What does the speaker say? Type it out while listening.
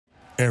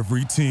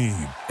Every team,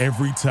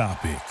 every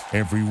topic,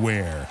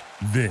 everywhere.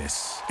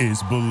 This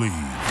is Believe.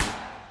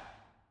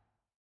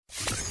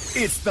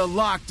 It's the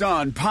Locked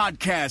On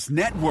Podcast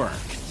Network,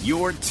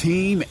 your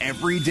team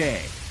every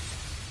day.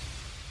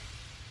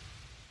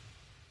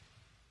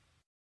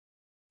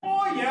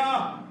 Oh,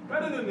 yeah.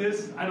 Better than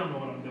this. I don't know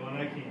what I'm doing.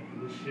 I can't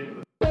do this shit.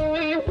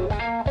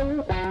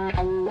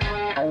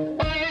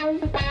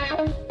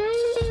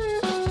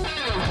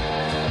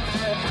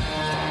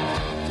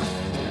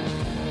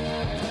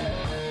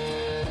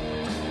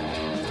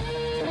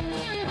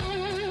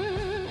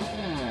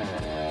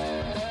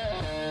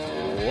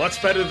 What's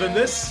better than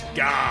this?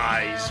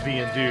 Guys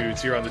being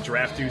dudes here on the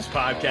Draft Dudes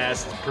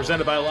podcast,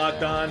 presented by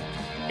Locked On.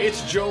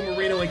 It's Joe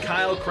Marino and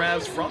Kyle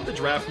Krabs from the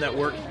Draft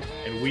Network,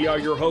 and we are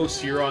your hosts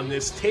here on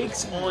this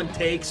Takes on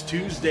Takes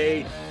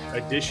Tuesday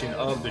edition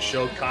of the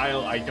show.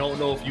 Kyle, I don't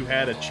know if you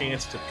had a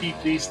chance to peep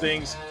these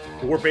things,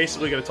 but we're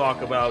basically going to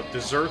talk about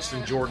desserts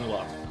and Jordan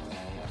Love.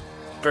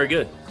 Very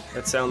good.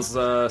 That sounds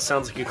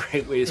like a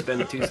great way to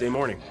spend a Tuesday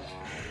morning.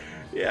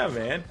 Yeah,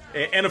 man.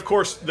 And of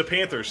course, the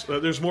Panthers.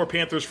 There's more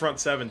Panthers front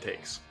seven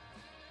takes.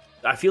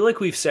 I feel like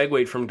we've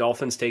segued from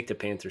Dolphins take to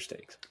Panthers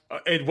takes.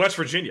 And West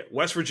Virginia.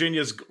 West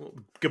Virginia's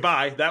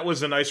goodbye. That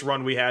was a nice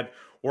run we had.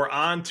 We're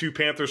on to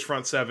Panthers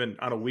front seven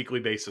on a weekly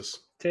basis.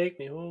 Take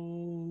me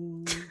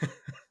home.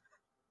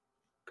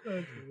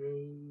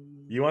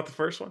 You want the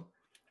first one?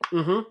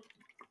 Mm-hmm.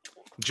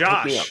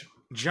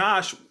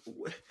 Josh,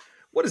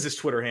 what is this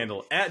Twitter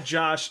handle? At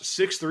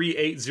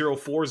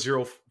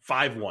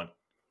Josh638040551.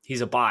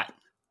 He's a bot.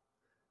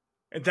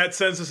 And that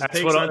sends us a that's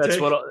takes on take?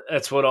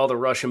 That's what all the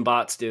Russian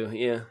bots do.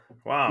 Yeah.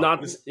 Wow.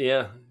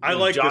 Yeah. I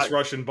like this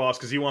Russian boss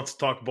because he wants to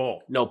talk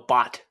ball. No,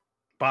 bot.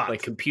 Bot.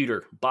 Like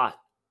computer. Bot.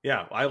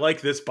 Yeah, I like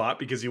this bot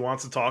because he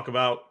wants to talk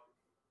about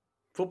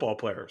football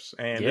players.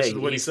 And this is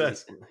what he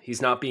says.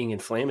 He's not being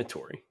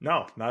inflammatory.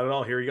 No, not at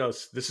all. Here he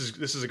goes. This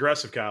is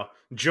aggressive, Kyle.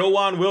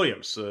 Joejuan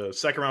Williams,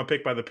 second-round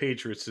pick by the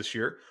Patriots this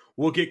year,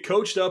 will get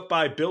coached up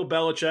by Bill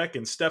Belichick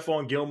and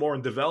Stephon Gilmore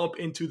and develop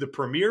into the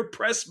premier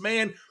press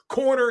man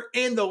corner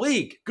in the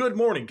league. Good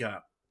morning,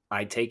 Kyle.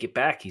 I take it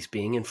back. He's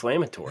being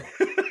inflammatory.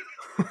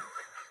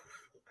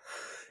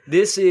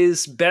 This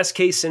is best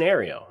case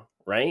scenario,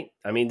 right?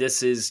 I mean,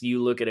 this is,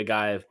 you look at a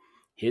guy of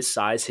his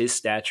size, his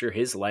stature,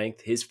 his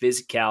length, his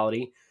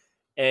physicality,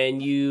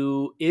 and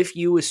if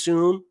you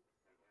assume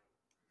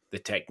the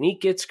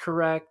technique gets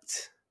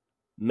correct,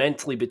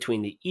 mentally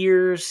between the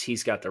ears,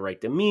 he's got the right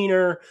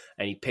demeanor,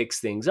 and he picks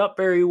things up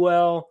very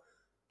well,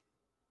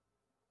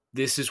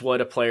 this is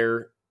what a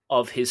player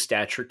of his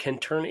stature can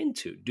turn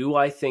into. Do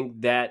I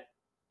think that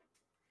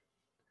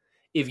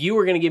if you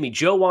were going to give me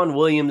Joejuan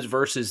Williams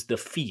versus the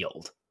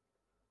field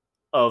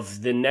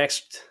of the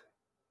next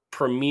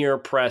premier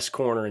press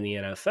corner in the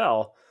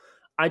NFL,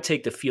 I'd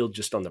take the field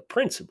just on the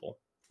principle.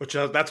 Which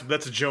that's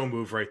a Joe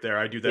move right there.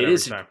 I do that every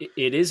time.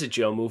 It is a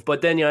Joe move,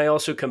 but then I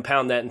also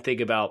compound that and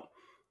think about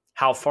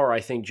how far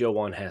I think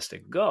Joejuan has to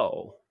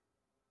go,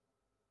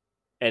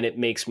 and it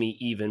makes me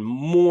even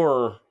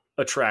more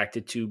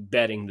attracted to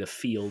betting the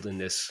field in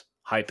this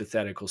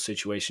hypothetical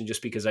situation,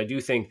 just because I do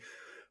think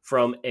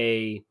from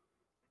a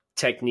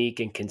technique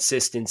and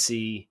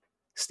consistency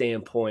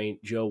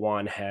standpoint,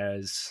 Joejuan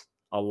has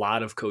a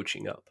lot of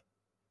coaching up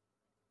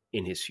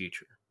in his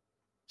future.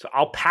 So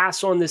I'll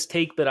pass on this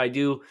take, but I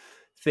do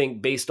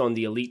think based on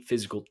the elite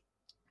physical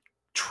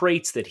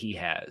traits that he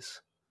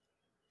has,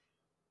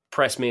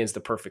 press man's the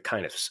perfect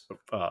kind of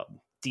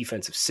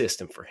defensive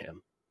system for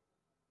him.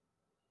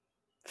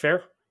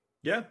 Fair?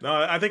 Yeah, no,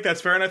 I think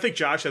that's fair. And I think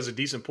Josh has a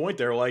decent point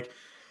there. Like,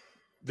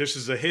 this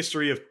is a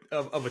history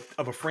of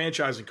a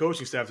franchise and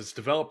coaching staff that's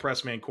developed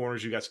press man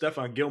corners. You got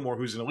Stephon Gilmore,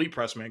 who's an elite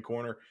press man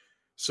corner.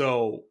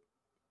 So,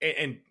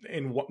 and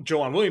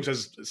Joejuan Williams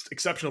has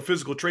exceptional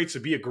physical traits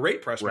to be a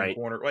great press man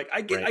corner. Like,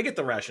 I get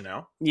the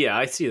rationale. Yeah,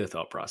 I see the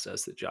thought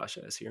process that Josh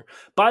has here.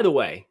 By the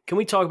way, can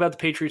we talk about the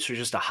Patriots for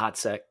just a hot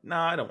sec? No,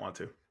 I don't want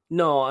to.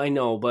 No, I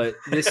know, but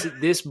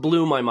this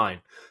blew my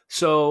mind.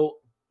 So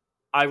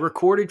I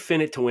recorded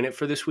Finit to Win It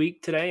for this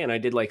week today, and I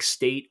did like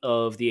state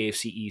of the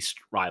AFC East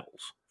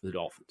rivals for the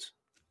Dolphins.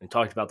 I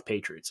talked about the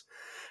Patriots.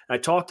 And I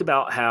talked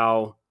about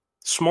how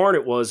smart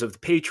it was of the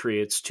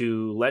Patriots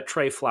to let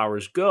Trey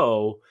Flowers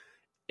go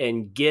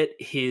and get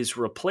his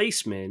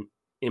replacement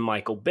in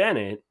Michael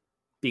Bennett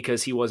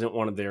because he wasn't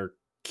one of their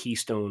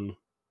keystone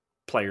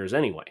players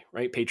anyway,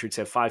 right? Patriots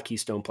have 5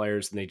 keystone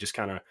players, and they just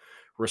kind of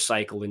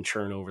recycle and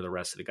churn over the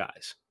rest of the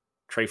guys.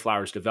 Trey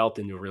Flowers developed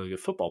into a really good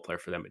football player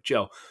for them. But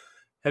Joe,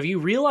 have you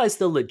realized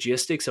the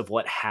logistics of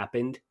what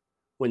happened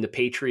when the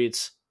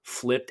Patriots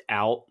flipped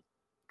out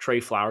Trey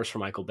Flowers for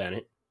Michael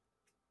Bennett?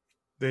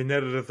 They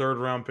netted a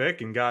 3rd-round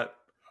pick and got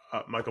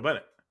Michael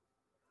Bennett.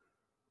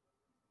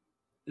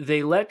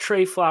 They let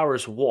Trey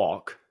Flowers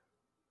walk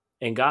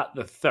and got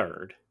the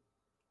 3rd,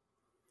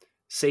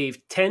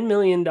 saved $12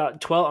 million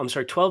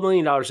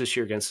this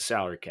year against the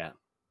salary cap.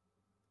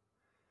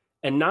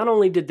 And not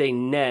only did they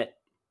net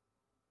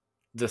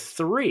the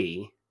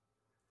 3,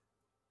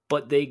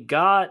 but they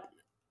got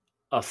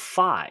a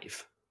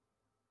 5.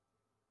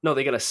 No,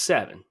 they got a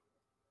 7.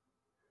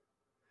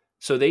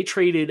 So So they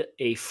traded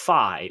a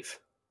 5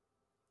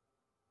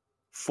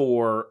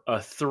 for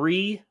a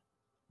 3,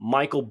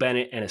 Michael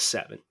Bennett, and a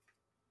 7.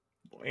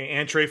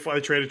 And they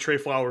traded Trey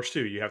Flowers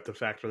too. You have to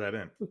factor that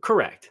in.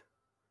 Correct.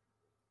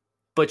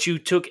 But you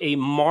took a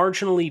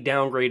marginally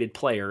downgraded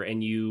player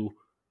and you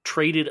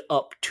traded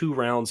up 2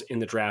 rounds in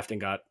the draft and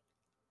got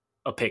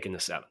a pick in the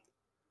 7th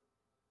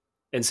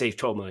and saved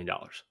 $12 million.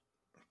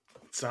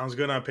 Sounds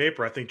good on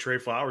paper. I think Trey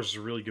Flowers is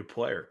a really good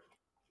player.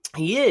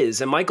 He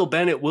is, and Michael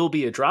Bennett will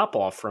be a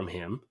drop-off from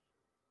him.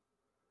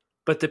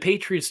 But the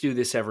Patriots do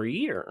this every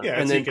year. Yeah,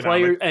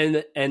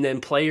 and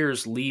then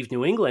players leave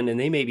New England and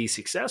they may be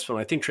successful.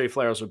 And I think Trey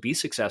Flowers would be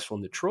successful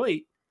in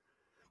Detroit.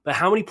 But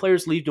how many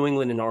players leave New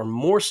England and are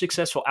more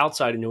successful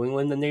outside of New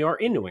England than they are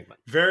in New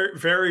England? Very,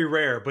 very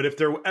rare. But if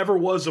there ever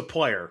was a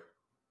player,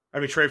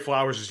 I mean, Trey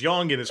Flowers is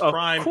young in his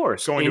prime. Of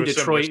course. Going in to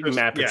Detroit,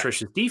 Matt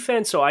Patricia's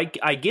defense. So I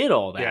get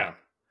all that. Yeah.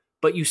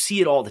 But you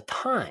see it all the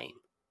time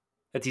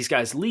that these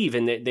guys leave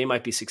and they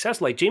might be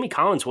successful. Like Jamie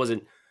Collins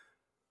wasn't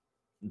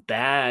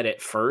bad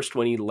at first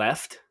when he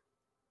left.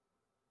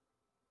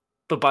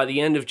 But by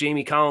the end of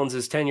Jamie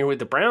Collins' tenure with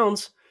the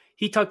Browns,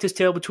 he tucked his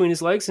tail between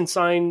his legs and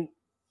signed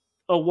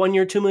a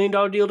 1-year, $2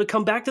 million deal to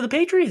come back to the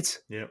Patriots.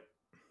 Yep.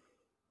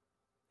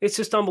 It's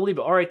just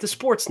unbelievable. All right, the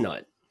sports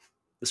nut.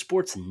 The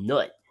sports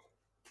nut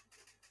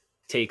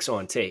takes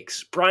on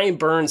takes. Brian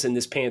Burns in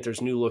this Panthers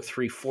new look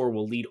 3-4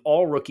 will lead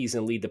all rookies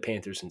and lead the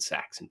Panthers in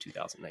sacks in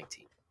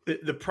 2019.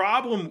 The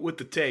problem with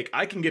the take,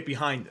 I can get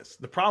behind this.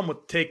 The problem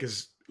with the take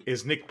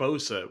is Nick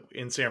Bosa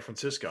in San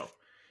Francisco.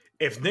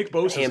 If Nick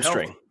Bosa's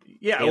hamstring.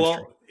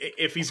 Well,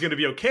 if he's going to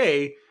be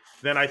okay,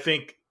 then I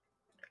think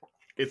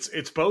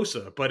it's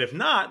Bosa. But if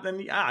not,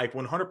 then I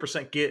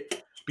 100%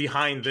 get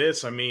behind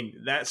this. I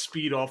mean, that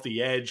speed off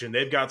the edge, and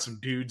they've got some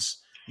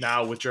dudes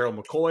now with Gerald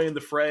McCoy in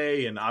the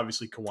fray, and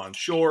obviously Kawan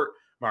Short,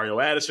 Mario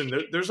Addison.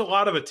 There's a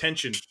lot of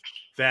attention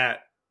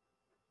that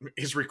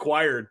is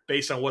required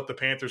based on what the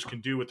Panthers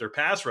can do with their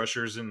pass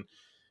rushers. And,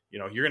 you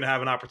know, you're going to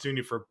have an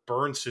opportunity for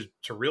Burns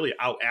to really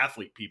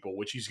out-athlete people,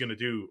 which he's going to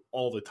do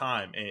all the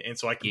time. And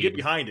so I can get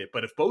behind it.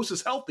 But if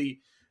Bosa's healthy,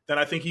 then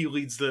I think he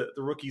leads the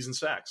rookies in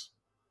sacks.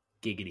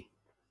 Giggity.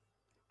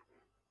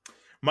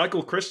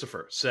 Michael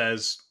Christopher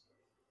says,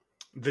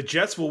 the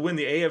Jets will win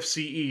the AFC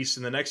East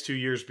in the next 2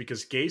 years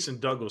because Gase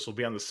and Douglas will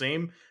be on the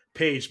same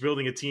page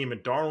building a team,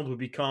 and Darnold will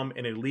become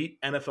an elite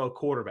NFL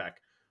quarterback.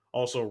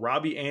 Also,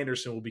 Robbie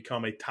Anderson will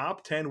become a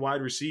top 10 wide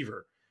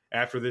receiver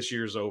after this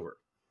year's over.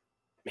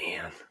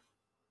 Man.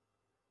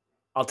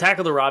 I'll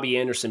tackle the Robbie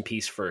Anderson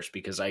piece first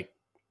because I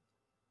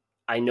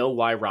know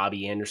why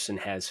Robbie Anderson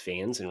has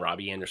fans, and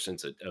Robbie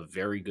Anderson's a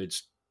very good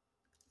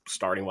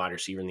starting wide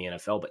receiver in the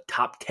NFL, but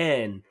top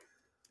 10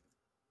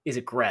 is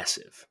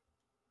aggressive.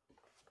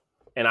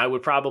 And I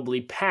would probably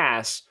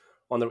pass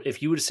on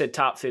if you would have said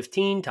top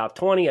 15, top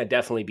 20, I'd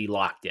definitely be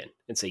locked in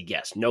and say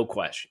yes, no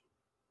question.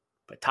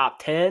 But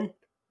top 10,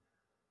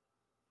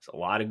 there's a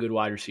lot of good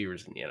wide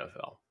receivers in the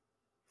NFL.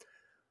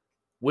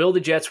 Will the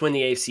Jets win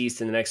the AFC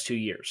East in the next 2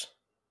 years?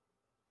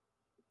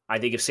 I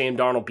think if Sam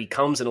Darnold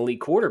becomes an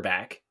elite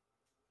quarterback,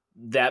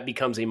 that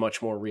becomes a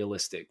much more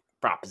realistic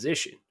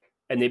proposition.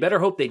 And they better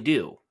hope they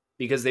do,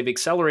 because they've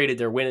accelerated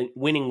their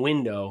winning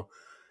window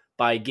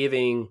by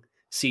giving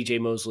C.J.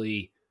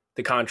 Mosley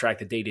the contract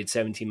that they did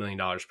 $17 million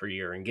per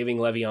year and giving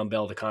Le'Veon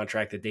Bell the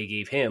contract that they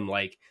gave him.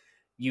 Like,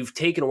 you've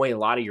taken away a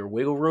lot of your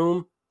wiggle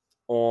room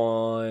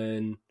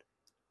on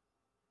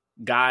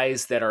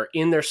guys that are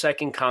in their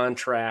second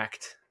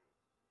contract.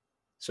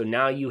 So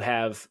now you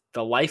have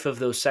the life of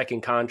those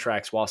second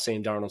contracts while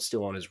Sam Darnold's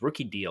still on his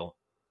rookie deal.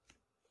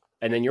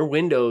 And then your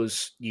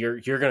windows,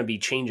 you're going to be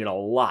changing a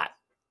lot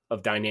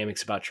of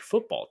dynamics about your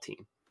football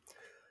team.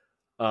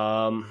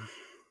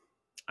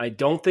 I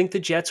don't think the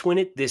Jets win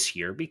it this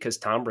year because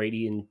Tom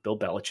Brady and Bill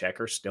Belichick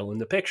are still in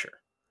the picture.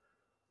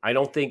 I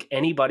don't think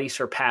anybody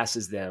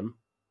surpasses them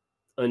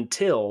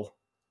until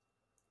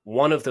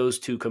one of those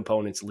two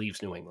components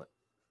leaves New England.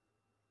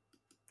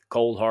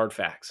 Cold, hard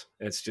facts.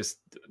 It's just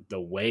the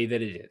way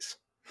that it is.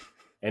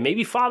 And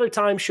maybe Father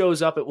Time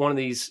shows up at one of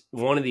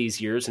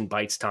these years and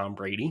bites Tom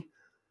Brady,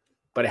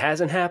 but it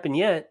hasn't happened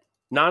yet.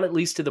 Not at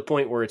least to the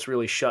point where it's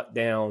really shut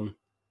down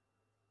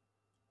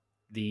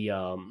the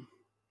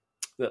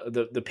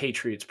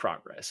Patriots'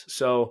 progress.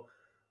 So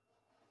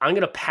I'm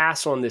going to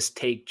pass on this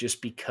take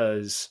just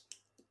because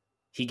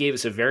he gave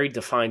us a very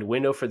defined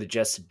window for the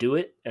Jets to do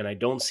it, and I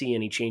don't see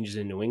any changes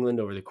in New England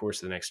over the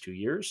course of the next 2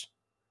 years.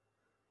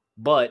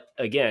 But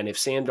again, if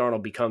Sam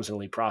Darnold becomes an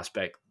elite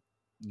prospect,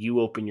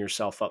 you open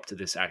yourself up to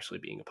this actually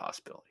being a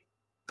possibility.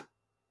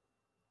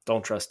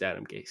 Don't trust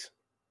Adam Gase.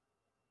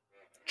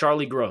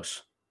 Charlie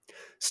Gross.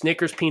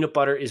 Snickers peanut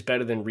butter is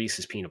better than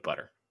Reese's peanut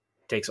butter.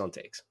 Takes on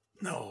takes.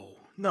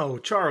 No,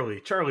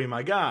 Charlie,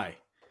 my guy.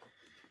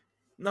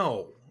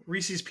 No,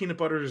 Reese's peanut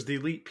butter is the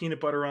elite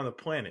peanut butter on the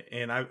planet,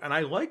 and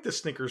I like the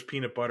Snickers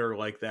peanut butter,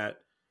 like that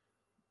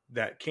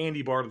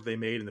candy bar that they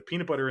made, and the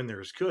peanut butter in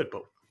there is good,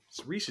 but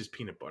Reese's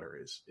peanut butter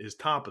is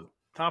top of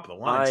the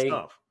line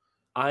stuff.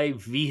 I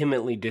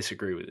vehemently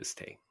disagree with this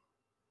take.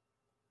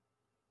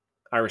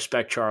 I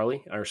respect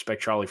Charlie. I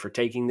respect Charlie for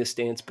taking this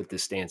stance, but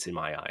this stance in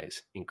my eyes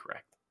is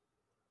incorrect.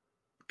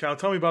 Kyle,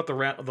 tell me about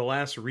the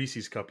last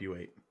Reese's Cup you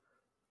ate.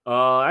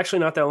 Actually,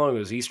 not that long ago. It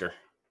was Easter.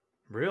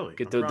 Really?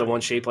 Get the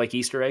one shaped like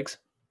Easter eggs?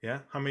 Yeah?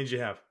 How many did you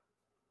have?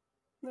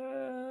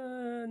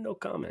 No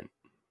comment.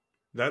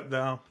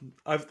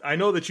 I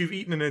know that you've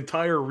eaten an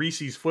entire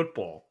Reese's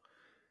football.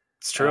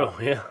 It's true,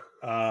 yeah.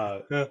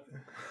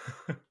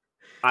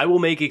 I will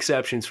make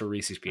exceptions for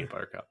Reese's Peanut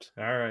Butter Cups.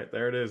 All right,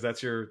 there it is.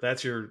 That's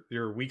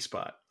your weak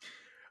spot.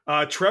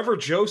 Trevor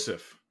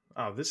Joseph.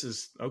 Oh, this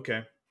is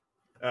okay.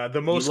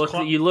 The most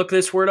you look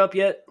this word up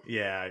yet?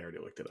 Yeah, I already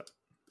looked it up.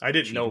 I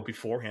didn't know it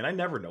beforehand. I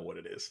never know what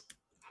it is.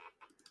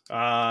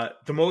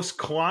 The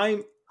most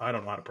I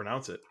don't know how to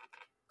pronounce it.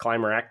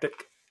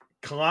 Climacteric.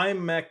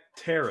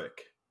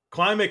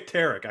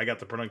 I got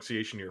the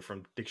pronunciation here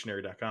from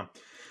dictionary.com.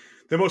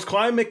 The most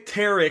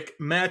climacteric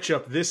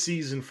matchup this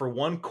season for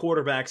one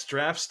quarterback's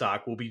draft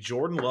stock will be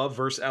Jordan Love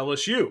versus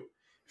LSU.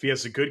 If he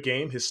has a good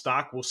game, his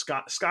stock will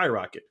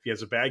skyrocket. If he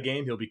has a bad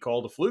game, he'll be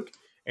called a fluke,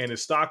 and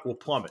his stock will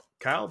plummet.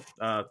 Kyle,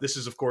 this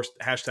is, of course,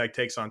 hashtag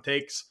takes on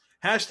takes.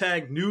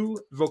 Hashtag new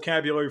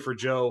vocabulary for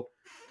Joe.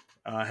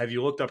 Have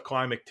you looked up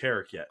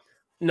climacteric yet?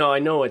 No, I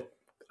know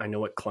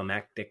what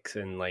climactic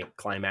and like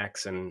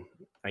climax, and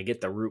I get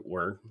the root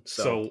word.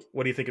 So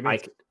what do you think it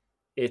means?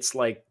 It's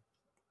like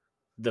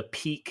the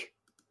peak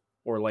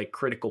or like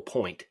critical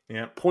point.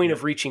 Yeah. Point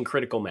of reaching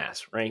critical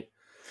mass, right?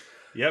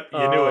 Yep,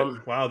 you knew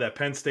it. Wow, that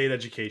Penn State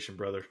education,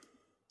 brother.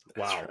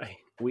 Wow.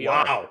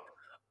 That's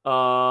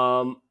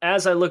right.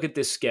 As I look at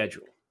this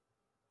schedule,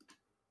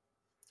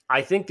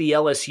 I think the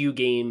LSU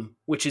game,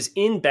 which is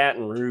in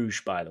Baton Rouge,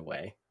 by the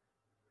way,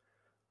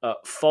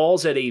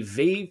 falls at a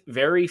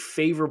very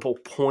favorable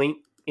point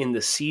in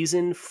the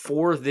season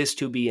for this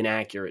to be an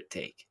accurate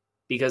take,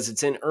 because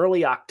it's in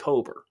early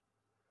October.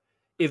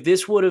 If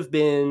this would have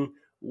been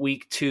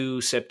week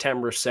 2,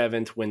 September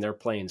 7th, when they're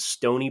playing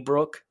Stony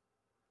Brook,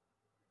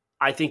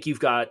 I think you've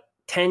got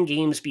 10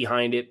 games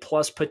behind it,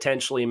 plus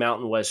potentially a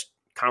Mountain West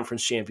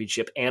Conference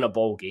Championship and a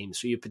bowl game.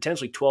 So you have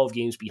potentially 12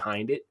 games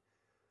behind it,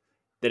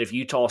 that if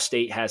Utah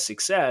State has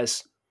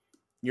success,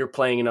 you're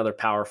playing another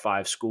Power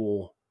 5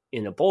 school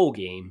in a bowl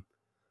game.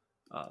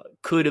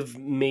 Could have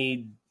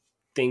made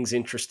things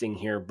interesting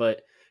here,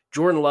 but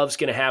Jordan Love's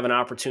going to have an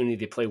opportunity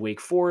to play Wake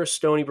Forest,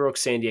 Stony Brook,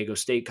 San Diego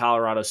State,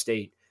 Colorado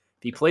State.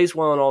 If he plays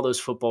well in all those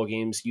football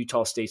games,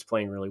 Utah State's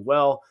playing really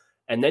well,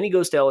 and then he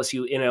goes to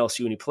LSU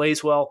and he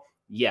plays well,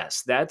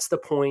 yes, that's the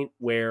point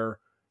where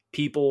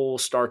people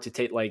start to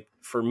take, like,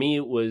 for me,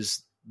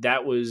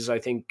 that was, I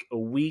think, a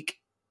week.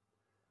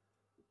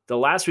 The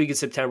last week of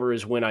September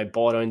is when I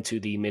bought into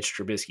the Mitch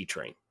Trubisky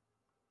train.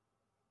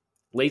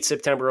 Late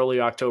September, early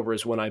October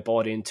is when I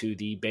bought into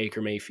the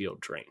Baker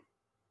Mayfield train,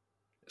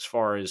 as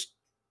far as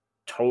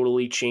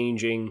totally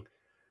changing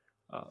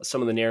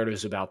some of the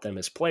narratives about them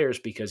as players,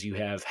 because you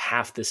have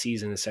half the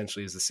season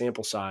essentially as the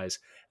sample size,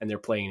 and they're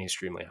playing an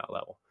extremely high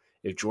level.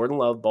 If Jordan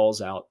Love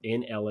balls out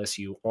in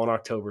LSU on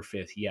October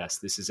 5th, yes,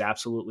 this is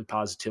absolutely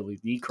positively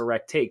the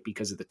correct take,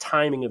 because of the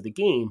timing of the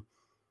game,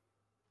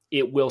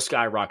 it will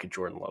skyrocket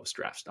Jordan Love's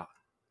draft stock.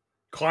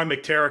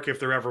 Climacteric, if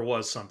there ever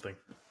was something.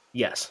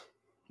 Yes,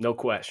 no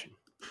question.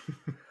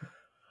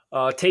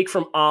 Take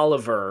from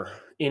Oliver.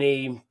 In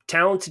a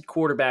talented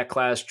quarterback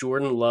class,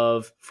 Jordan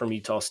Love from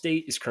Utah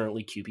State is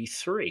currently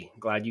QB3.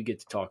 Glad you get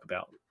to talk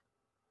about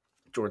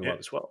Jordan Love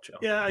as well, Joe.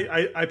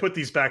 Yeah, I put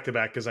these back to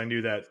back because I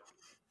knew that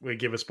would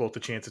give us both a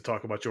chance to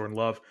talk about Jordan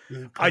Love.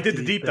 I did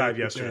the deep dive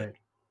yesterday.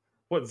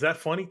 What, is that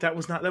funny? That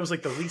was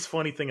like the least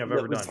funny thing I've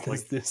ever done.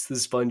 This the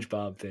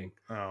SpongeBob thing.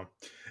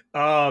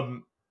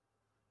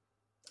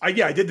 I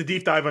did the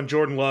deep dive on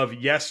Jordan Love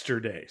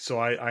yesterday, so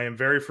I am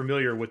very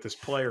familiar with this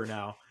player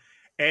now.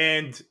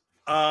 And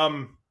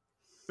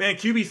man,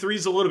 QB3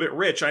 is a little bit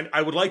rich.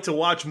 I would like to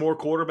watch more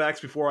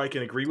quarterbacks before I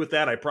can agree with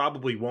that. I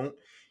probably won't,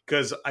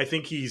 because I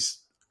think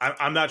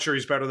I'm not sure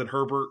he's better than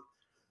Herbert,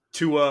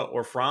 Tua,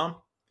 or Fromm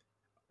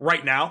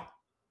right now.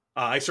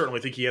 I certainly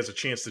think he has a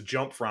chance to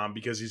jump Fromm,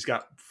 because he's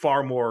got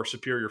far more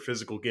superior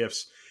physical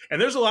gifts.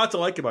 And there's a lot to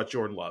like about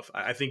Jordan Love.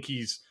 I think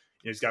he's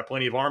got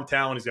plenty of arm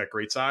talent. He's got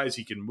great size.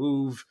 He can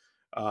move.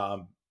 I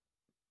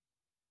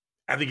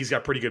think he's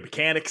got pretty good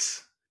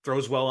mechanics.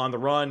 Throws well on the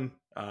run.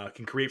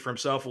 Can create for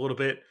himself a little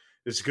bit.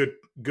 There's good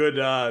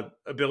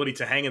ability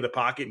to hang in the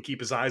pocket and keep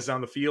his eyes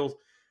down the field.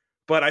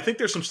 But I think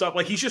there's some stuff,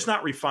 like, he's just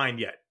not refined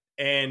yet.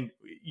 And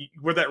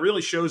where that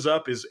really shows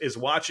up is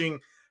watching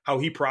how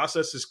he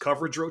processes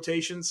coverage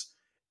rotations.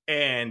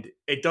 And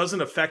it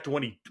doesn't affect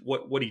what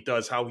he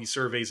does, how he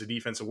surveys the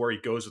defense and where he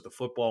goes with the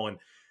football. And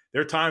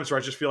there are times where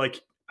I just feel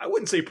like, I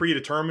wouldn't say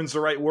predetermine's the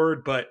right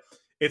word, but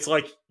it's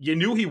like you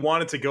knew he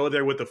wanted to go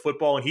there with the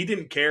football, and he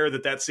didn't care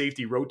that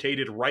safety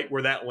rotated right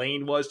where that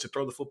lane was to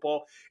throw the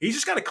football. He's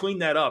just got to clean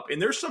that up. And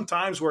there's some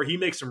times where he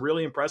makes some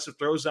really impressive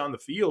throws down the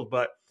field,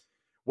 but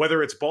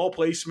whether it's ball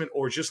placement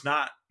or just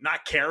not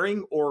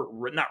caring or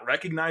not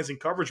recognizing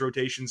coverage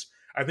rotations,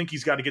 I think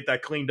he's got to get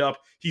that cleaned up.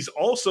 He's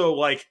also,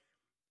 like,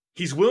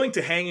 he's willing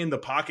to hang in the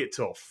pocket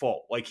to a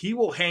fault. Like, he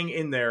will hang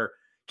in there,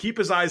 keep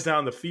his eyes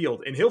down the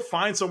field, and he'll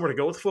find somewhere to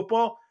go with the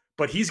football,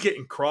 but he's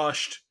getting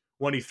crushed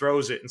when he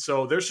throws it. And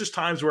so there's just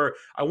times where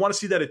I want to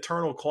see that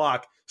eternal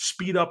clock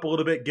speed up a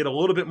little bit, get a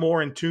little bit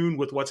more in tune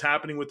with what's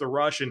happening with the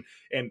rush and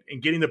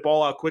getting the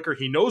ball out quicker.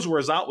 He knows where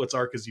his outlets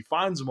are because he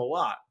finds them a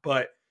lot,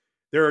 but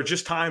there are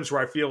just times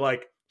where I feel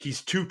like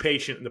he's too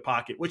patient in the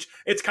pocket, which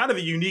it's kind of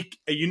a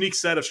unique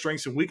set of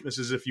strengths and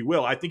weaknesses, if you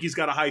will. I think he's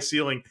got a high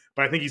ceiling,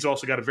 but I think he's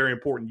also got a very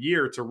important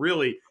year to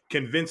really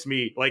convince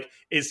me, like,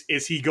 is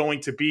he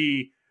going to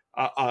be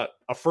a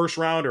first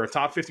round or a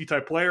top 50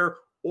 type player,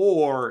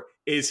 or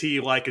is he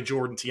like a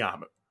Jordan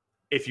Tiamu,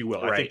 if you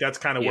will? Right. I think that's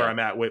kind of where I'm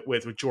at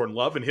with Jordan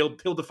Love, and he'll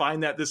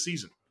define that this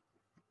season.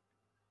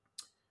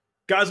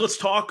 Guys, let's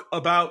talk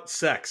about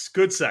sex.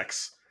 Good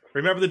sex.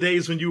 Remember the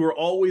days when you were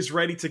always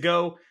ready to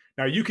go?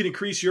 Now you can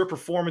increase your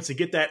performance and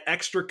get that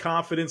extra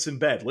confidence in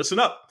bed. Listen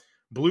up.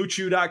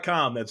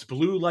 BlueChew.com. That's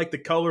blue like the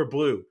color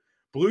blue.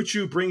 Blue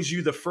Chew brings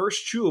you the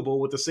first chewable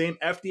with the same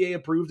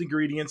FDA-approved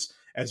ingredients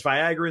as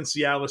Viagra and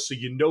Cialis, so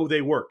you know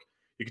they work.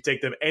 You can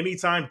take them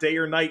anytime, day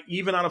or night,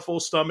 even on a full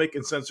stomach,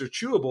 and since they're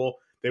chewable,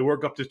 they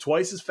work up to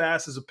twice as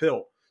fast as a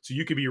pill, so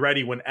you can be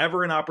ready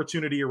whenever an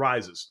opportunity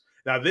arises.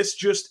 Now, this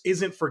just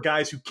isn't for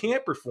guys who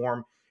can't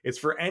perform. It's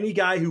for any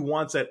guy who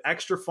wants that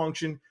extra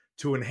function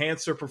to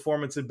enhance their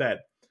performance in bed.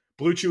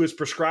 Blue Chew is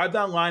prescribed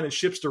online and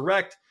ships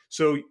direct,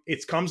 so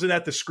it comes in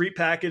that discreet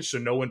package, so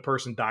no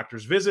in-person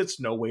doctor's visits,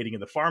 no waiting in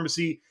the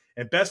pharmacy,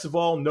 and best of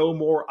all, no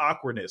more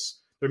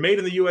awkwardness. They're made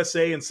in the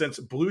USA, and since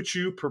Blue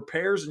Chew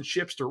prepares and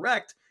ships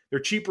direct, they're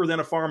cheaper than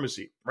a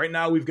pharmacy. Right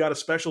now, we've got a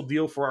special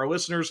deal for our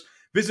listeners.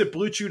 Visit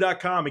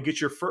BlueChew.com and get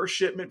your first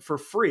shipment for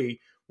free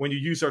when you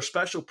use our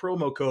special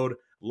promo code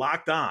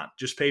LOCKEDON.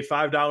 Just pay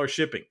 $5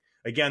 shipping.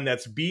 Again,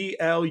 that's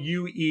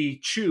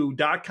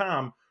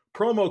BLUEChew.com,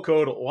 promo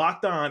code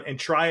LOCKEDON, and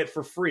try it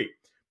for free.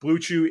 Blue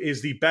Chew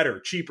is the better,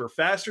 cheaper,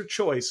 faster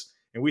choice,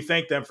 and we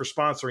thank them for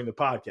sponsoring the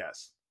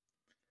podcast.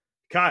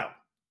 Kyle.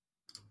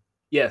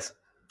 Yes.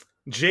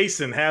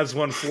 Jason has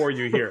one for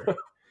you here.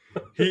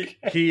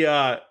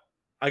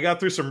 I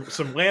got through some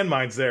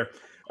landmines there.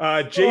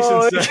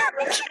 Jason said,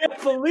 I can't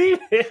believe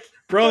it.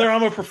 Brother,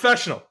 I'm a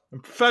professional.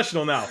 I'm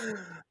professional now.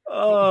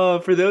 Oh,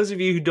 for those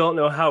of you who don't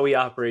know how we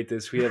operate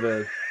this, we have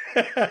a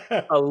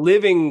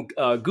living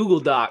Google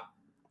Doc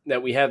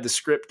that we have the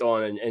script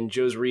on, and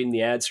Joe's reading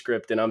the ad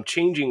script, and I'm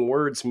changing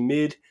words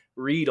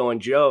mid-read on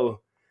Joe,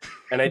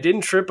 and I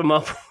didn't trip him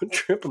up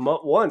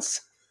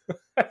once.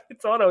 I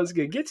thought I was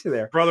going to get you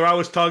there. Brother, I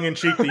was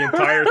tongue-in-cheek the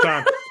entire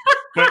time.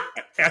 But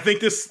I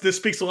think this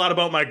speaks a lot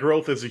about my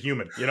growth as a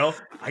human, you know?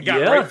 I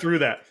got right through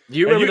that. Do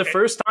you remember the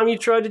first time you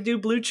tried to do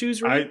Blue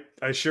Chew's read?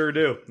 I sure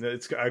do.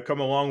 I've come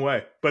a long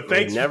way. But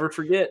thanks. Never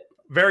forget.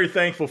 Very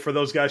thankful for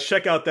those guys.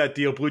 Check out that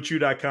deal,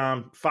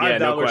 BlueChew.com.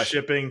 $5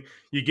 shipping.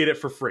 You get it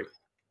for free.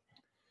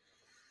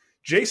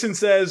 Jason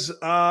says,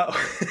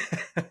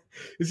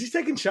 is he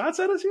taking shots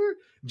at us here?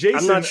 Jason,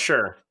 I'm not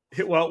sure.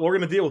 Well, we're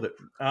going to deal with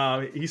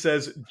it. He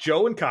says,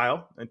 Joe and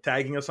Kyle, and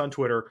tagging us on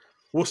Twitter,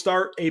 will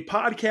start a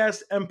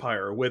podcast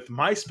empire with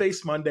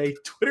MySpace Monday,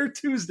 Twitter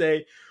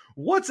Tuesday,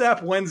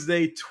 WhatsApp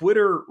Wednesday,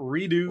 Twitter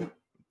redo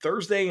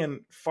Thursday, and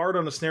fart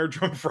on a snare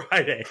drum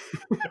Friday.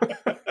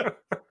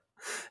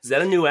 Is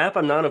that a new app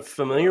I'm not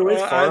familiar with?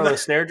 Fart on a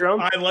snare drum?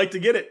 I'd like to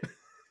get it.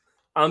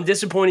 I'm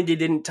disappointed you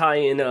didn't tie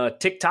in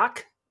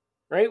TikTok,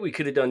 right? We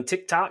could have done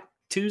TikTok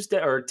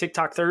Tuesday or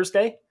TikTok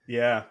Thursday.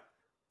 Yeah.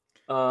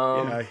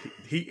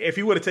 If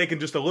he would have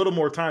taken just a little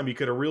more time, he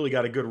could have really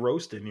got a good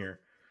roast in here.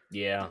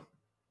 Yeah.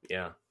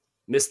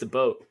 Missed the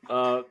boat.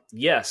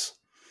 Yes.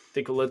 I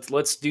think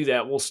let's do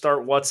that. We'll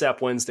start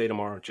WhatsApp Wednesday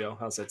tomorrow, Joe.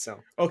 How's that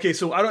sound? Okay,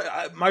 so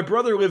my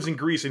brother lives in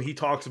Greece and he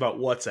talks about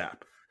WhatsApp.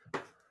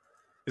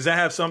 Does that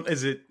have some?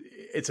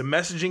 It's a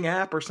messaging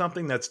app or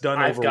something that's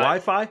done over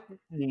Wi-Fi?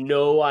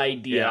 No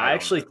idea. I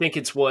actually think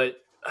it's what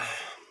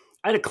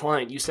I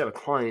used to have a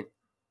client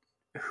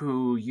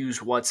who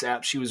used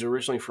WhatsApp. She was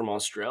originally from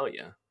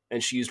Australia,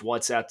 and she used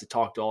WhatsApp to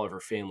talk to all of her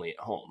family at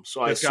home.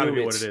 So that's got to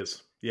be what it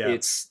is. Yeah,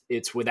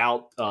 it's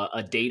without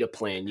a data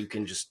plan. You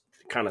can just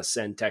kind of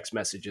send text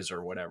messages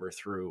or whatever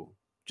through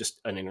just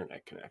an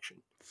internet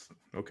connection.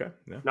 Okay.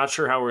 Yeah. Not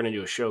sure how we're going to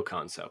do a show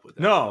concept with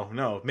that.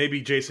 No.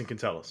 Maybe Jason can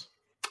tell us.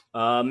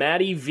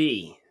 Matty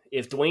V.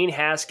 If Dwayne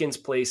Haskins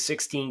plays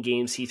 16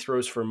 games, he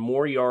throws for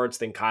more yards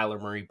than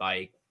Kyler Murray by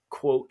a,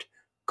 quote,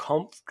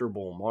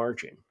 comfortable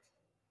margin.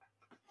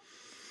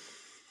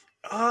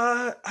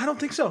 I don't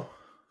think so.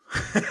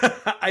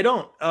 I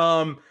don't.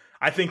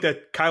 I think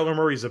that Kyler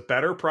Murray's a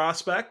better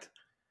prospect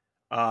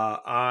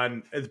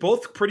on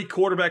both pretty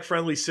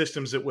quarterback-friendly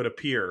systems, it would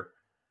appear.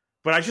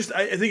 But I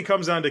think it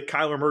comes down to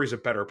Kyler Murray's a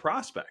better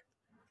prospect.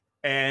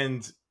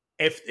 And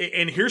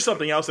here's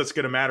something else that's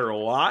going to matter a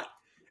lot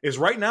is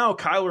right now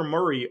Kyler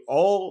Murray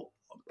all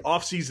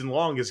offseason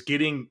long is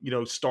getting,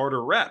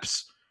 starter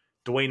reps.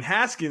 Dwayne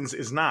Haskins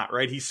is not,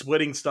 right? He's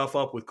splitting stuff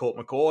up with Colt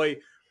McCoy,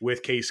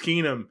 with Case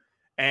Keenum.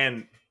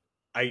 And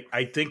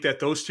I think that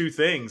those two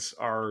things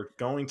are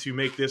going to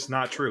make this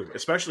not true.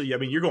 Especially, I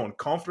mean, you're going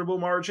comfortable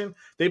margin.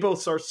 They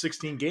both start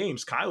 16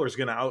 games. Kyler's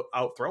going to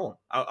outthrow him,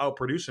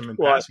 outproduce him in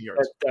passing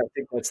yards. I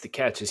think that's the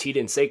catch. Is he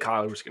didn't say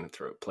Kyler was going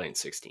to playing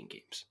 16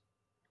 games.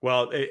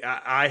 Well,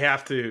 I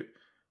have to.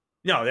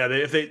 No, yeah,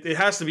 it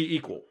has to be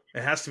equal.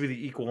 It has to be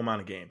the equal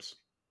amount of games.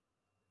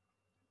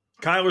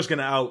 Kyler's going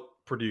to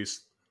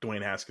outproduce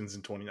Dwayne Haskins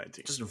in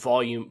 2019. Just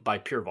volume by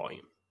pure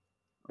volume.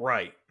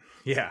 Right.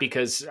 Yeah.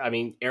 Because, I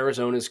mean,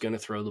 Arizona's going to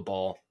throw the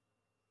ball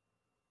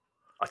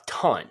a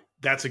ton.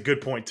 That's a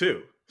good point,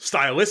 too.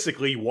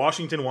 Stylistically,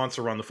 Washington wants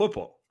to run the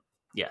football.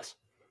 Yes.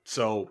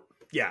 So,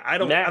 yeah,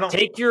 Matt,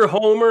 take your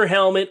Homer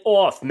helmet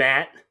off,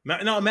 Matt.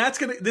 No, Matt's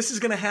going to – this is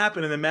going to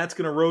happen, and then Matt's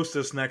going to roast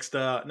us next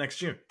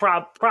June.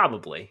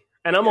 Probably.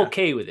 And I'm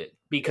okay with it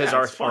because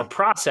our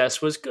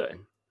process was good.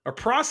 Our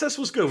process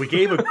was good. We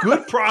gave a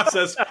good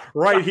process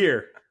right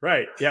here.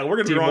 Right. Yeah, we're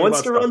going to be wrong about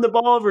wants to run the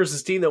ball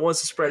versus team that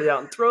wants to spread it out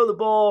and throw the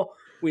ball.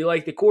 We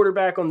like the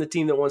quarterback on the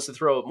team that wants to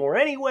throw it more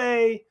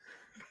anyway.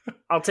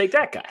 I'll take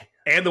that guy.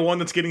 And the one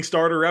that's getting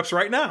starter reps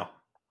right now.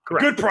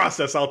 Correct. Good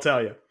process, I'll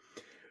tell you.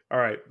 All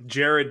right.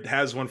 Jared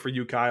has one for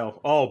you, Kyle.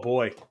 Oh,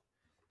 boy.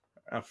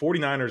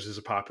 49ers is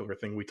a popular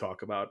thing we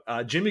talk about.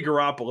 Jimmy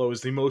Garoppolo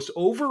is the most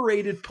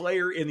overrated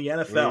player in the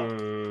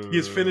NFL. He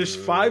has finished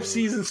 5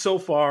 seasons so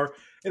far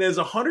and has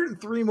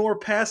 103 more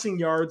passing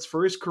yards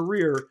for his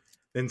career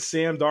than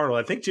Sam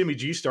Darnold. I think Jimmy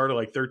G started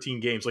like 13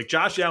 games. Like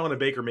Josh Allen and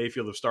Baker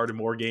Mayfield have started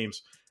more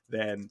games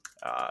than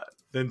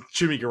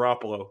Jimmy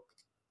Garoppolo.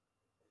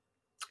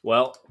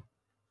 Well,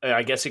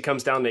 I guess it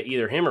comes down to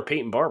either him or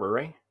Peyton Barber,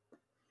 right?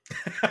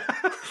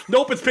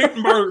 Nope, it's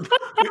Peyton Barber.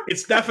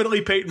 It's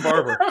definitely Peyton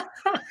Barber.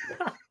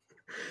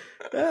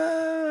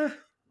 I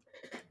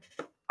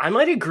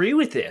might agree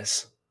with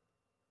this.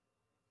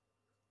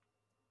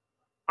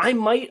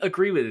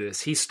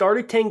 He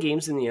started 10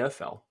 games in the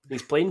NFL.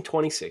 He's played in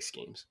 26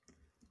 games.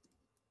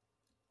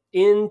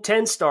 In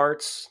 10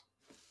 starts,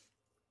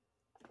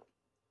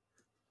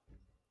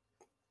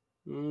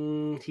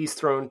 he's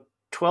thrown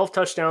 12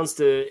 touchdowns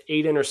to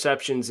 8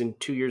 interceptions in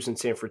 2 years in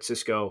San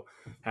Francisco,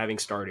 having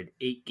started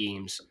 8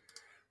 games.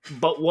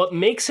 But what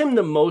makes him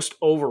the most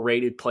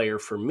overrated player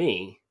for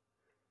me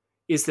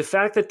is the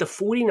fact that the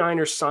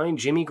 49ers signed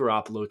Jimmy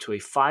Garoppolo to a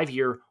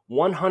 5-year,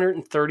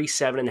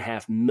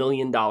 $137.5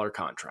 million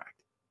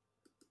contract.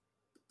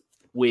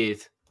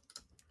 With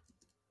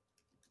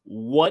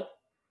what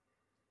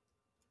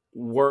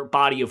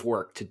body of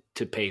work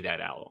to pay that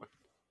out on?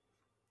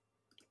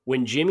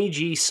 When Jimmy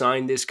G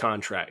signed this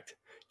contract,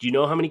 do you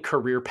know how many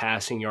career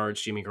passing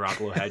yards Jimmy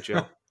Garoppolo had,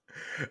 Joe?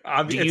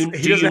 Do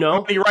you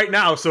know? Right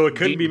now, so it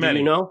couldn't be many. Do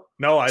you know?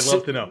 No, I'd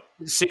love to know.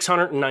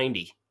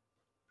 690.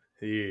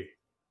 Yeah.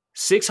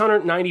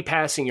 690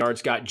 passing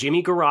yards got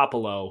Jimmy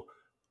Garoppolo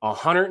a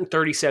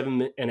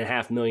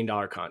 $137.5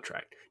 million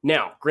contract.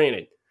 Now,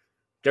 granted,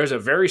 there's a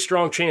very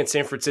strong chance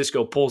San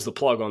Francisco pulls the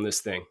plug on this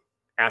thing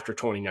after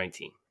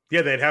 2019.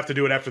 Yeah, they'd have to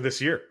do it after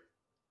this year.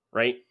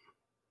 Right?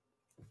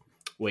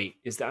 Wait,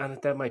 is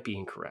that might be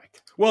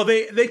incorrect. Well,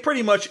 they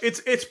pretty much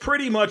it's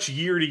pretty much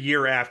year to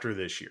year after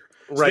this year.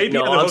 So right.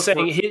 No, I'm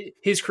saying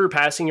his career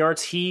passing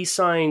yards, he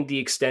signed the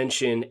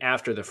extension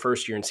after the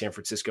first year in San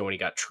Francisco when he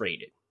got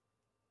traded.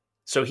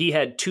 So he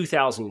had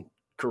 2,000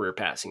 career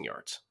passing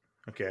yards.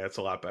 Okay, that's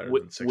a lot better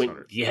than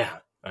 600. Yeah,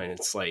 I mean,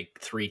 it's like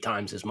 3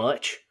 times as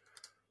much.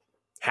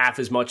 Half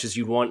as much as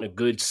you'd want in a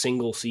good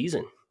single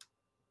season.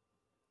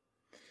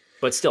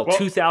 But still,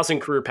 2,000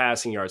 career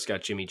passing yards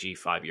got Jimmy G,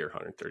 5-year,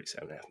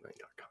 $137.5 million.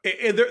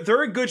 And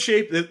they're in good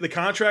shape. The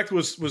contract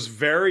was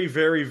very,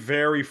 very,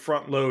 very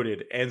front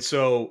loaded, and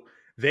so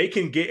they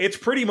can get. It's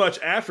pretty much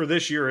after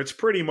this year. It's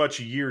pretty much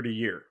year to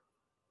year.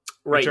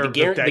 Right.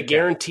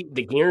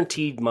 The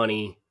guaranteed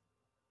money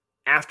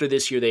after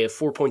this year, they have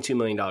 $4.2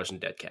 million in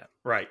dead cap.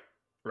 Right.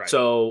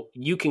 So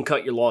you can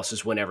cut your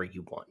losses whenever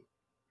you want.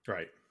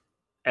 Right.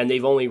 And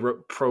they've only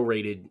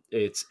prorated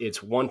it's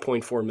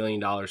 $1.4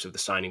 million of the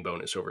signing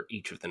bonus over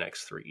each of the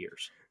next 3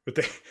 years. But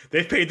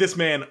they've paid this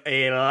man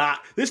a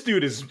lot. This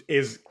dude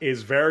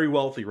is very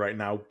wealthy right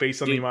now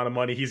based on the amount of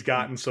money he's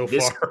gotten so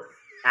far.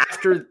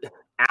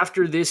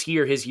 After this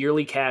year, his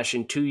yearly cash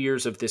in 2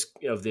 years of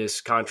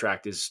this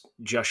contract is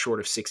just short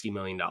of $60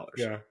 million.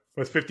 Yeah,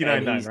 with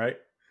 59.9, right?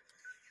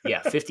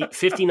 Yeah,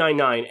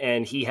 59.9,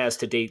 and he has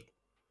to date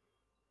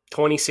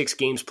 26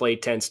 games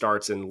played, 10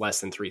 starts, and less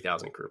than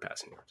 3,000 career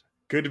passing yards.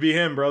 Good to be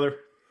him, brother.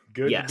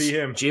 Good to be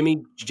him.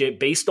 Jimmy,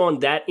 based on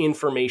that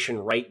information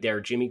right there,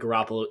 Jimmy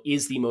Garoppolo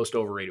is the most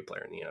overrated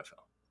player in the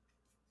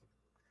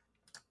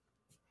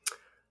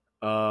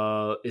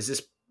NFL. Is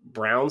this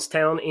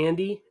Brownstown,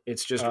 Andy?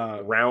 It's just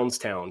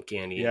Brownstown,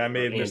 Candy. Yeah, I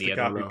may have missed the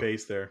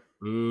copy-paste there.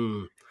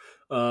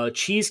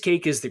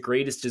 Cheesecake is the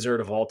greatest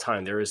dessert of all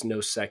time. There is no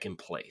second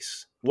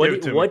place.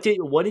 What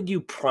did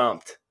you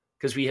prompt?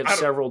 Because we have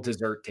several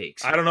dessert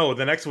takes. I don't know.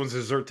 The next one's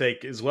dessert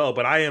take as well,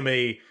 but I am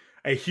a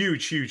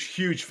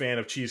huge fan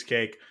of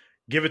cheesecake.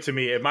 Give it to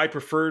me. My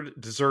preferred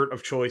dessert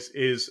of choice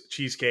is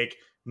cheesecake,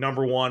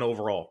 number 1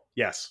 overall.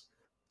 Yes.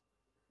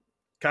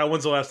 Kyle,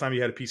 when's the last time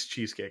you had a piece of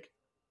cheesecake?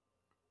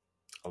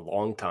 A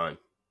long time.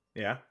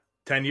 Yeah.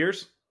 10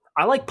 years?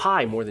 I like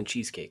pie more than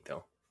cheesecake,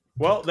 though.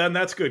 Well, then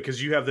that's good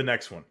because you have the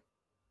next one.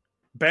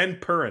 Ben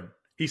Perrin.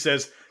 He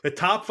says the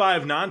top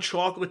 5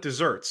 non-chocolate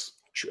desserts.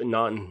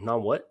 Non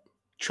what?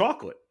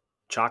 Chocolate.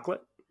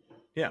 Chocolate?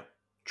 Yeah.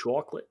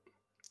 Chocolate.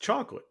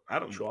 Chocolate. I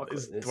don't know.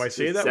 Do I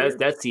say That's, that?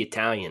 that's the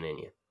Italian in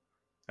you.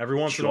 Every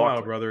once in a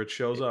while, brother, it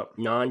shows up.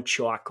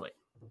 Non-chocolate.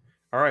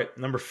 All right.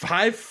 Number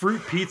 5,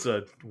 fruit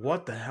pizza.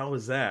 What the hell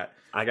is that?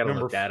 I got to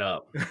look that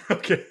up.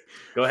 Okay.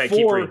 Go ahead. 4,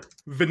 keep reading.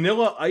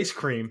 vanilla ice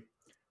cream.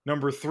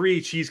 Number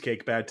 3,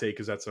 cheesecake. Bad take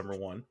because that's number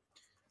 1.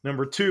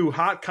 Number 2,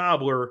 hot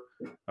cobbler,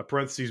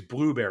 parentheses,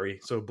 blueberry.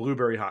 So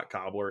blueberry hot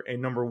cobbler.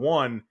 And number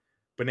 1,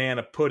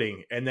 banana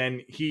pudding. And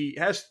then he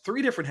has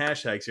 3 different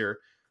hashtags here.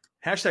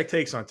 Hashtag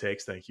takes on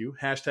takes, thank you.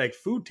 Hashtag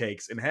food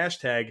takes. And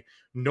hashtag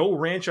no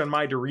ranch on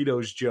my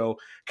Doritos, Joe.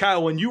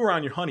 Kyle, when you were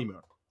on your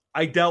honeymoon,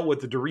 I dealt with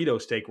the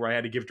Doritos take where I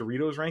had to give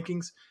Doritos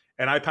rankings.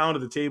 And I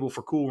pounded the table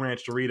for Cool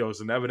Ranch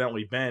Doritos. And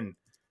evidently Ben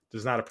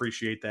does not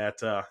appreciate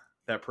that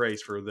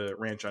praise for the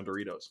ranch on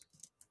Doritos.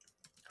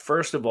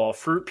 First of all,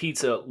 fruit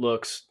pizza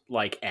looks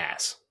like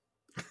ass.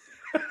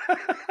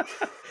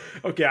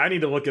 Okay, I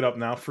need to look it up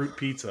now. Fruit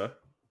pizza.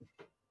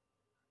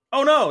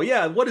 Oh, no.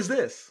 Yeah, what is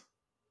this?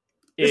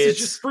 This is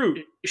just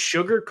fruit.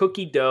 Sugar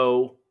cookie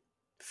dough,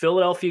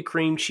 Philadelphia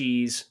cream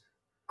cheese,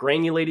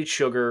 granulated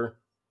sugar,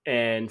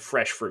 and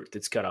fresh fruit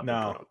that's cut up and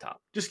put on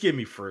top. Just give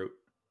me fruit.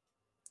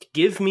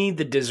 Give me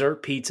the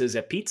dessert pizzas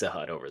at Pizza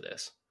Hut over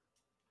this.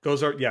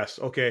 Those are, yes,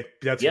 okay.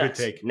 That's a good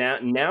take.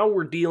 Now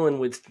we're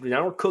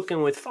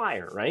cooking with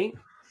fire, right?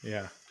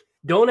 Yeah.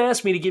 Don't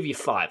ask me to give you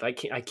 5. I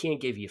can't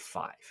give you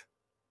 5.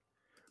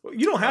 Well,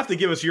 you don't have to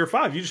give us your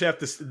 5. You just have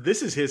to.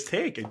 This is his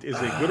take.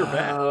 Is it good or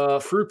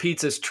bad? Fruit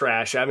pizza's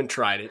trash. I haven't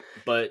tried it,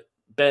 but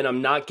Ben,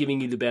 I'm not giving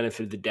you the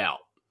benefit of the doubt.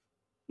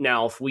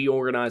 Now, if we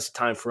organize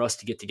time for us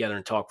to get together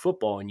and talk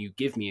football, and you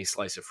give me a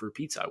slice of fruit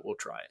pizza, I will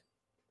try it.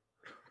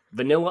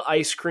 Vanilla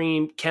ice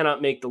cream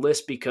cannot make the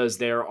list because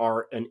there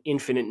are an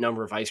infinite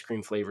number of ice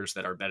cream flavors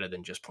that are better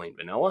than just plain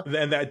vanilla.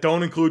 And that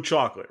don't include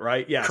chocolate,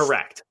 right? Yes.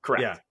 Correct.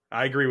 Yeah,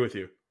 I agree with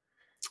you.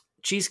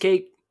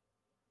 Cheesecake,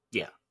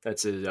 yeah,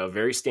 that's a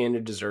very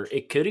standard dessert.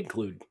 It could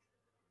include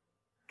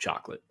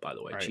chocolate, by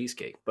the way, right.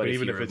 Cheesecake. But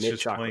even if it's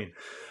just chocolate.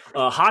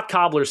 Plain. Hot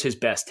cobbler's his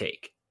best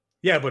take.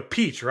 Yeah, but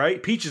peach,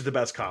 right? Peach is the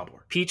best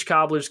cobbler. Peach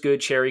cobbler's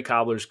good. Cherry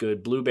cobbler's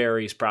good.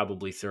 Blueberry is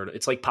probably third.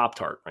 It's like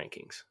Pop-Tart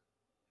rankings.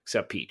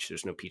 Except peach.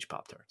 There's no peach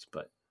Pop-Tarts.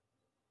 But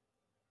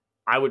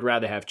I would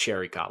rather have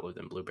cherry cobbler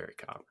than blueberry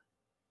cobbler.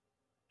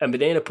 And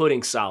banana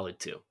pudding, solid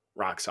too.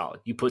 Rock solid.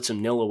 You put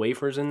some Nilla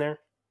wafers in there.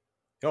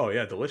 Oh,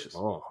 yeah. Delicious.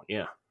 Oh,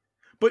 yeah.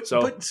 But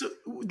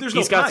there's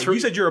no pie. You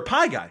said you're a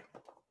pie guy.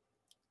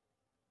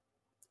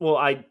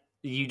 Well,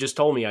 you just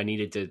told me I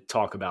needed to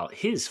talk about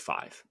his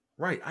 5.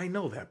 Right. I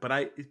know that.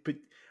 But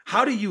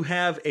how do you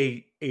have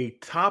a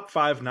top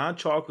 5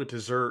 non-chocolate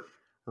dessert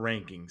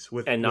rankings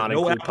with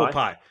no apple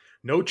pie?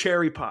 No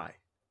cherry pie.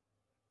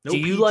 No do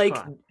you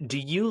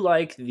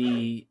like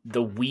the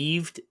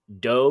weaved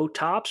dough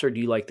tops or do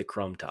you like the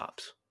crumb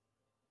tops?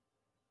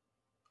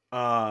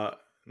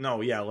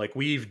 No, yeah, like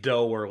weaved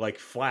dough or like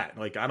flat.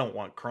 Like I don't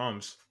want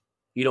crumbs.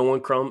 You don't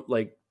want crumb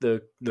like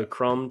the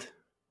crumbed?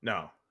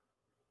 No.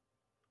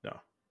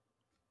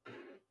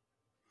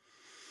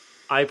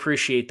 I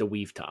appreciate the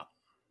weave top.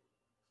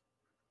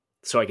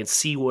 So I can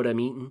see what I'm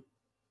eating,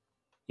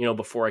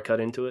 before I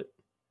cut into it.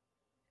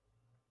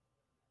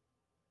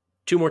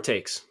 2 more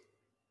takes.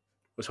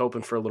 Was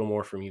hoping for a little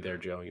more from you there,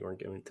 Joe. You weren't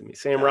giving it to me.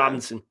 Sam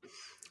Robinson.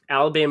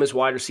 Alabama's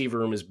wide receiver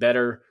room is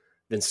better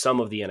than some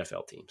of the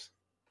NFL teams.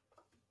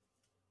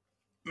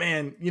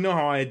 Man, you know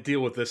how I deal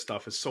with this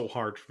stuff. It's so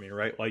hard for me,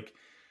 right? Like,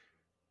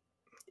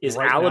 is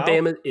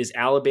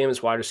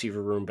Alabama's wide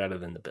receiver room better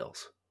than the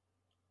Bills?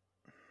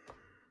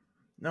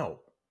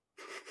 No.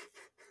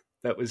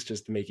 That was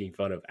just making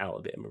fun of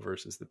Alabama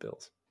versus the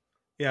Bills.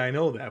 Yeah, I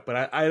know that,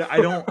 but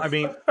I don't.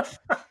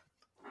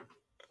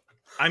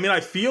 I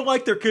feel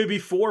like there could be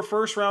 4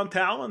 first-round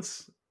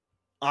talents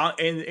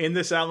in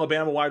this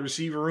Alabama wide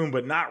receiver room,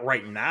 but not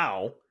right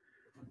now.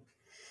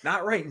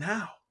 Not right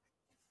now.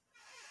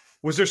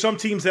 Was there some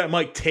teams that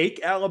might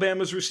take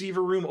Alabama's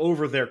receiver room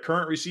over their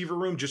current receiver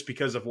room just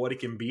because of what it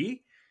can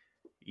be?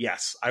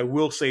 Yes, I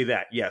will say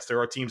that. Yes, there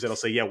are teams that'll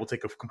say, yeah, we'll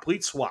take a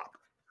complete swap.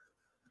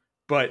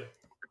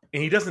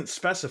 And he doesn't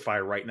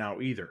specify right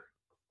now either.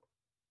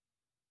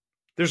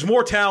 There's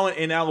more talent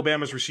in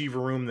Alabama's receiver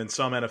room than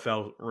some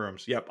NFL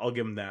rooms. Yep, I'll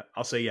give him that.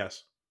 I'll say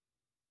yes.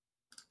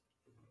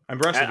 I'm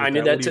wrestling. I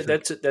knew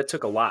that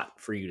took a lot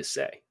for you to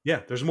say.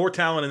 Yeah, there's more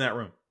talent in that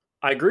room.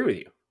 I agree with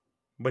you.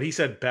 But he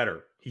said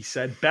better. He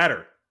said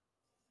better.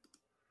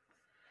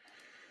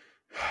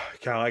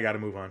 Kyle, I got to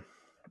move on.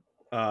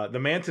 The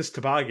Mantis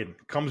Toboggan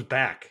comes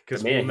back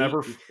because we'll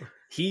never.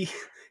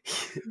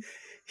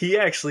 He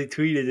actually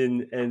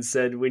tweeted and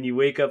said, when you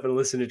wake up and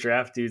listen to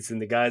Draft Dudes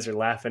and the guys are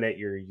laughing at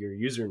your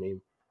username.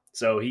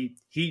 So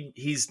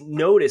he's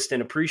noticed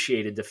and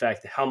appreciated the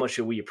fact that how much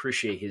we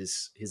appreciate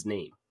his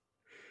name.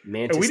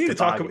 Mantis we need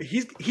Toboggan. to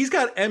talk about he's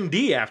got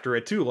MD after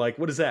it too. Like,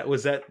 what is that?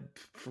 Was that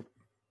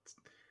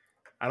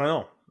I don't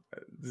know.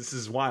 This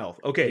is wild.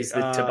 Okay. He's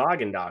the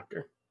toboggan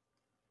doctor.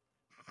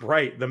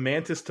 Right. The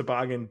Mantis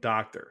Toboggan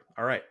Doctor.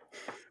 All right.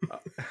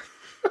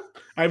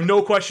 I have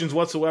no questions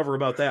whatsoever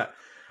about that.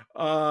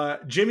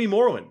 Jimmy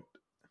Moreland.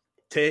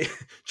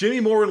 Jimmy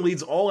Moreland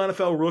leads all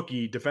NFL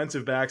rookie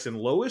defensive backs in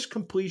lowest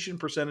completion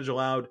percentage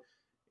allowed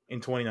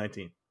in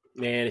 2019.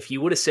 Man, if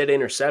you would have said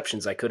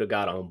interceptions, I could have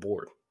got on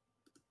board.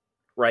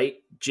 Right?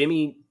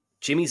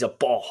 Jimmy's a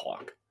ball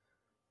hawk,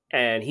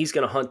 and he's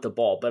going to hunt the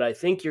ball. But I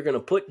think you're going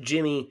to put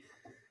Jimmy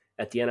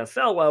at the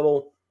NFL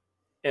level,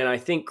 and I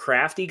think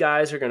crafty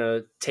guys are going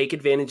to take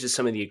advantage of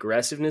some of the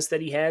aggressiveness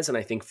that he has, and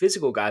I think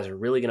physical guys are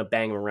really going to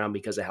bang him around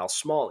because of how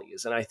small he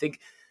is. And I think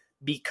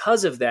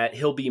because of that,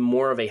 he'll be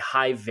more of a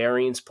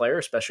high-variance player,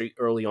 especially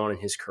early on in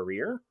his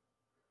career.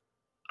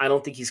 I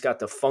don't think he's got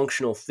the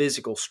functional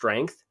physical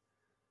strength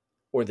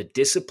or the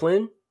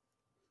discipline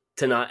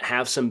to not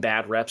have some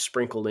bad reps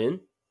sprinkled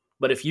in.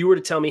 But if you were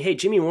to tell me, hey,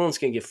 Jimmy Moreland's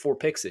going to get 4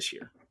 picks this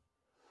year,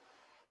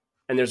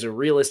 and there's a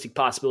realistic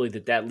possibility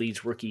that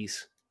leads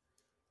rookies,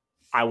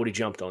 I would have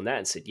jumped on that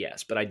and said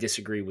yes. But I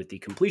disagree with the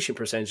completion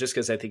percentage just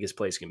because I think his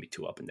play is going to be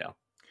too up and down.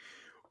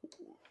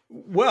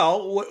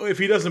 Well, if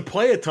he doesn't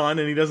play a ton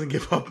and he doesn't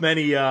give up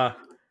many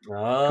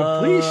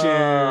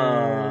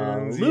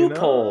completions,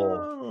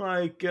 loophole,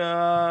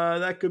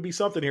 that could be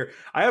something here.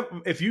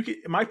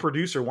 My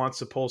producer wants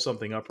to pull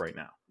something up right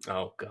now.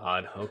 Oh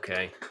God.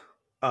 Okay.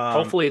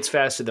 Hopefully it's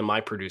faster than my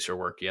producer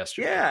work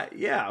yesterday.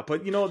 Yeah.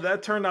 But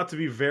that turned out to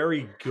be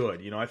very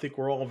good. I think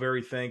we're all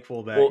very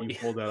thankful that you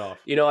pulled that off.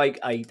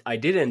 I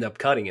did end up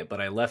cutting it, but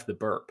I left the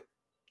burp.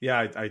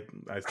 Yeah, I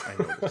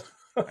noticed.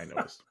 I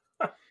noticed.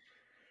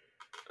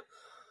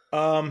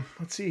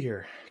 Let's see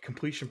here.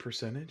 Completion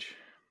percentage.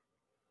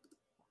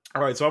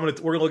 All right, so we're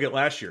gonna look at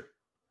last year.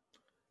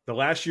 The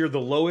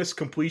lowest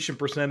completion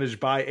percentage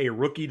by a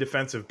rookie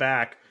defensive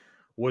back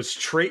was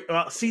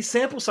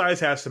sample size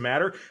has to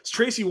matter. It's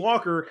Tracy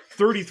Walker,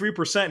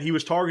 33%. He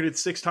was targeted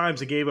 6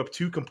 times and gave up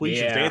 2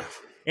 completions. Yeah.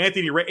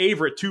 Anthony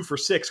Averett, 2 for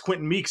 6.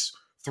 Quentin Meeks,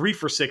 3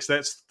 for 6.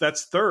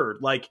 That's third.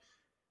 Like,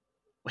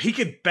 he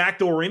could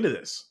backdoor into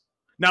this.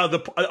 Now,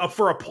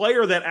 for a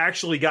player that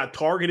actually got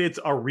targeted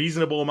a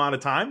reasonable amount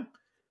of time,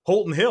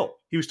 Holton Hill,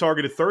 he was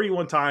targeted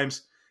 31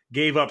 times,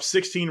 gave up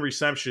 16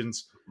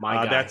 receptions.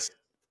 My guy.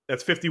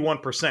 That's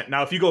 51%.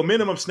 Now, if you go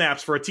minimum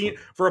snaps for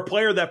a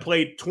player that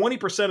played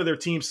 20% of their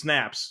team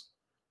snaps,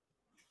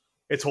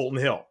 it's Holton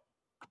Hill.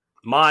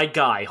 My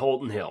guy,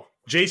 Holton Hill.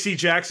 J.C.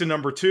 Jackson,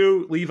 number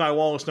 2. Levi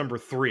Wallace, number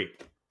 3.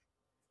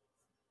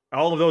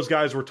 All of those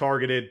guys were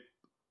targeted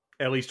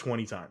at least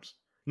 20 times.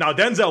 Now,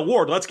 Denzel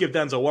Ward, let's give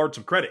Denzel Ward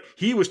some credit.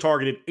 He was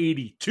targeted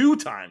 82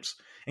 times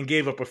and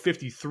gave up a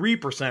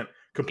 53%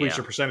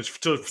 completion percentage.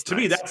 To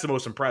me, that's the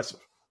most impressive.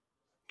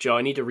 Joe,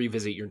 I need to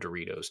revisit your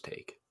Doritos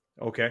take.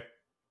 Okay.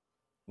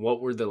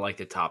 What were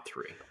the top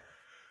 3?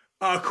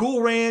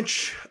 Cool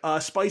Ranch,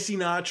 Spicy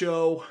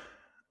Nacho,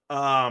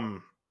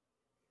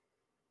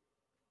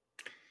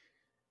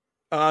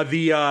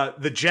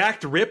 the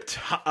Jacked Ripped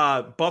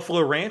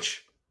Buffalo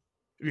Ranch.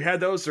 You had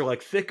those? They're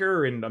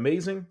thicker and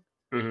amazing.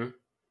 Mm-hmm.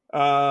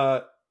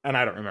 And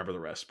I don't remember the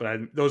rest, but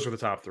those were the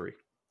top 3.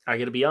 I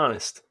got to be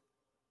honest.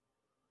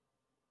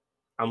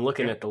 I'm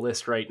looking at the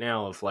list right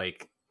now of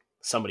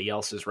somebody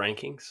else's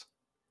rankings.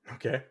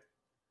 Okay.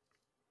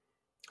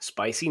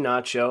 Spicy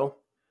Nacho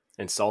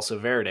and Salsa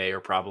Verde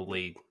are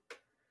probably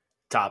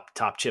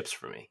top chips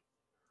for me.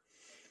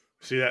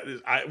 See,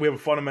 we have a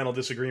fundamental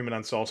disagreement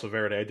on Salsa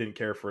Verde. I didn't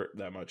care for it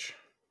that much.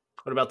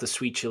 What about the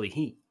Sweet Chili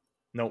Heat?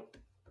 Nope.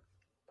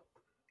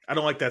 I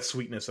don't like that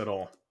sweetness at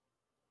all.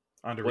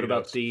 What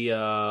about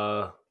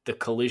the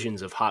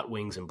collisions of hot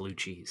wings and blue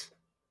cheese?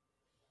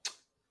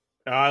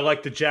 I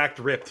like the Jacked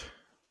Ripped.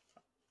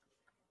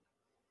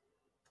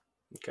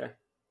 Okay.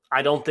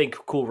 I don't think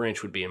Cool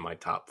Ranch would be in my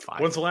top 5.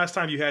 When's the last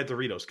time you had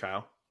Doritos,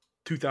 Kyle?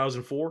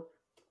 2004?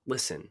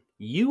 Listen,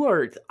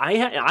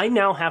 I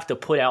now have to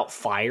put out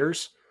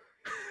fires.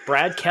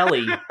 Brad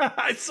Kelly.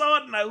 I saw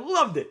it and I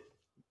loved it.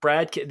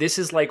 This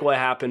is like what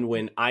happened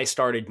when I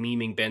started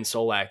memeing Ben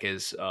Solak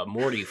as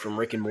Morty from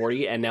Rick and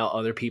Morty, and now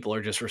other people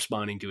are just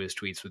responding to his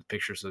tweets with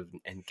pictures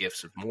and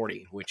GIFs of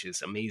Morty, which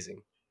is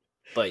amazing.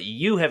 But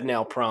you have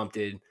now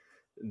prompted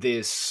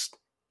this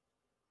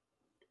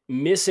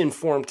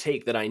misinformed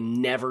take that I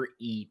never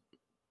eat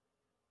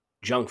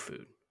junk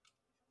food.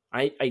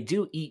 I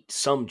do eat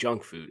some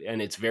junk food,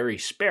 and it's very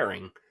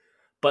sparing,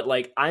 but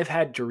I've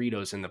had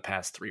Doritos in the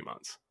past 3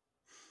 months.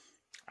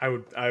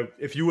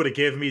 If you would have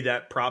given me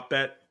that prop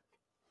bet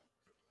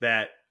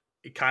that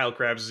Kyle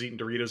Krabs is eating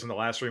Doritos in the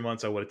last 3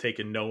 months, I would have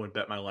taken no and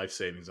bet my life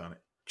savings on it.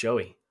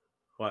 Joey,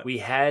 what? We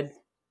had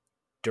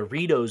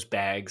Doritos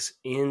bags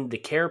in the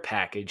care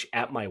package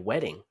at my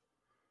wedding.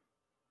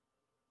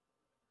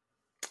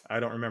 I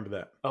don't remember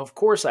that. Of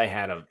course I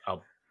had a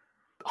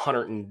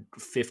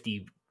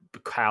 150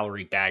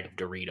 calorie bag of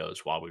Doritos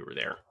while we were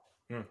there.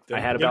 I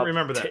had about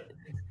remember that.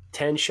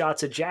 10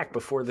 shots of Jack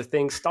before the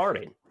thing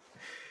started.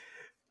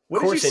 What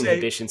of course, did you say?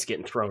 Inhibition's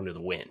getting thrown to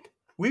the wind.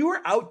 We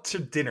were out to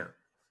dinner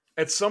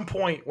at some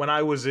point when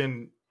I was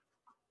in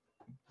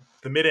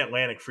the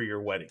Mid-Atlantic for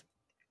your wedding.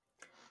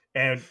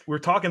 and we're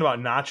talking about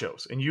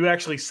nachos, and you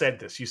actually said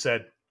this. You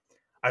said,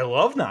 "I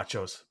love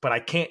nachos, but I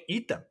can't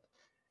eat them."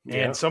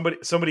 Yeah. And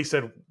somebody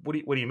said, "What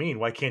do you mean?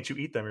 Why can't you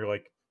eat them?" You're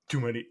like, "Too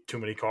many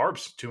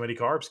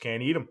carbs,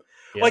 can't eat them."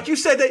 Yeah. Like you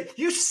said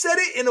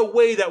it in a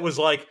way that was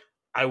like,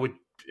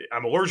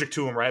 I'm allergic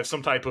to them, or I have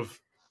some type of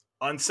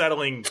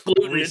unsettling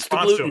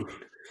response to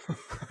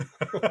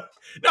them.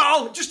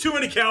 No, just too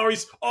many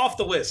calories, off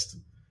the list.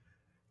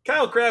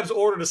 Kyle Krabs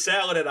ordered a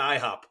salad at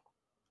IHOP.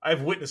 I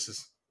have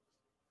witnesses.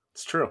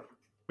 It's true.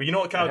 But you know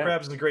what? Kyle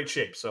Krabs is in great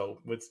shape, so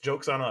it's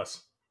joke's on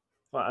us.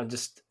 Well,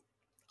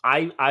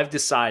 I've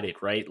decided,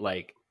 right?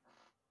 Like,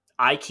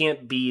 I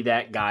can't be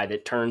that guy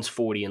that turns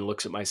 40 and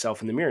looks at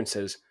myself in the mirror and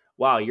says,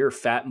 "Wow, you're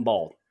fat and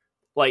bald."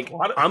 Like,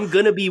 I'm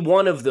going to be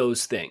one of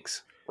those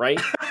things,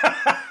 right?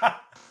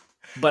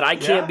 But I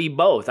can't be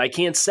both. I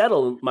can't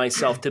settle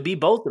myself to be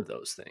both of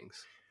those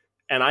things.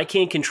 And I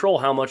can't control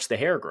how much the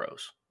hair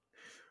grows.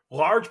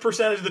 Large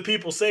percentage of the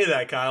people say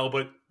that, Kyle,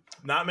 but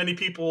not many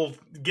people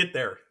get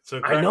there.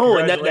 So I know,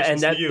 and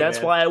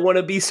that's why I want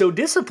to be so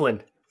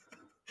disciplined.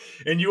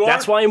 And you are.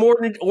 That's why I'm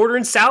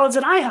ordering salads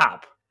at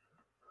IHOP.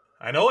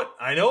 I know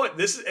it.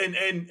 This is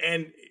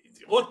and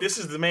look, this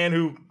is the man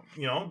who,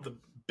 the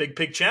Big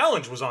Pig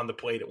Challenge was on the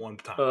plate at one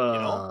time.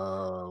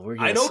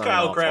 I know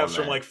Kyle Krabs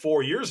from like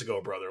 4 years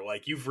ago, brother.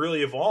 Like, you've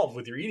really evolved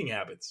with your eating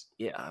habits.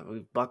 Yeah,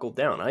 we've buckled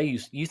down.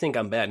 You think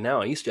I'm bad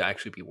now? I used to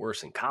actually be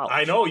worse in college.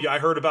 I know. I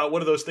heard about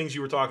what are those things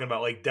you were talking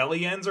about, like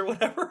deli ends or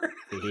whatever.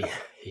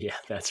 Yeah,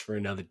 that's for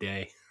another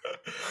day.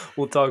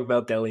 We'll talk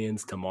about deli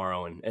ends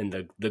tomorrow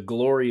and the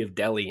glory of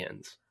deli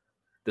ends.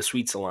 The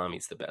sweet salami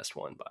is the best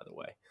one, by the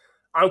way.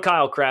 I'm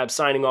Kyle Krabs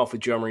signing off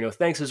with Joe Marino.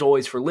 Thanks as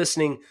always for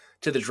listening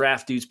to the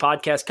Draft Dudes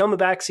podcast. Coming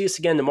back. See us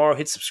again tomorrow.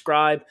 Hit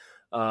subscribe.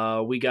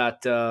 We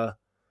got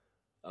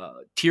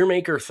Tier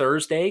Maker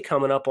Thursday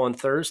coming up on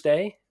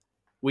Thursday.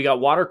 We got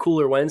Water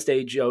Cooler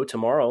Wednesday, Joe,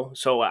 tomorrow.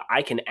 So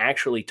I can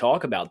actually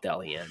talk about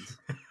deli ends.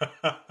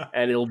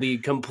 And it'll be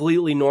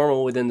completely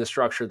normal within the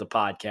structure of the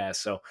podcast.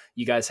 So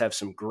you guys have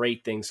some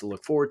great things to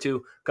look forward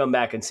to. Come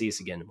back and see us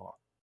again tomorrow.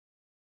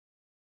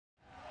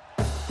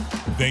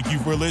 Thank you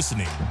for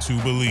listening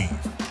to Believe.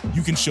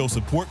 You can show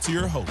support to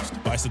your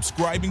host by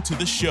subscribing to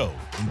the show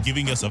and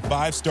giving us a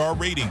 5-star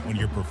rating on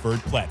your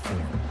preferred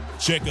platform.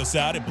 Check us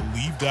out at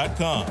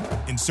Believe.com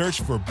and search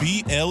for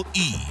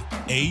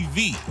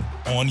BLEAV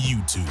on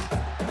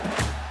YouTube.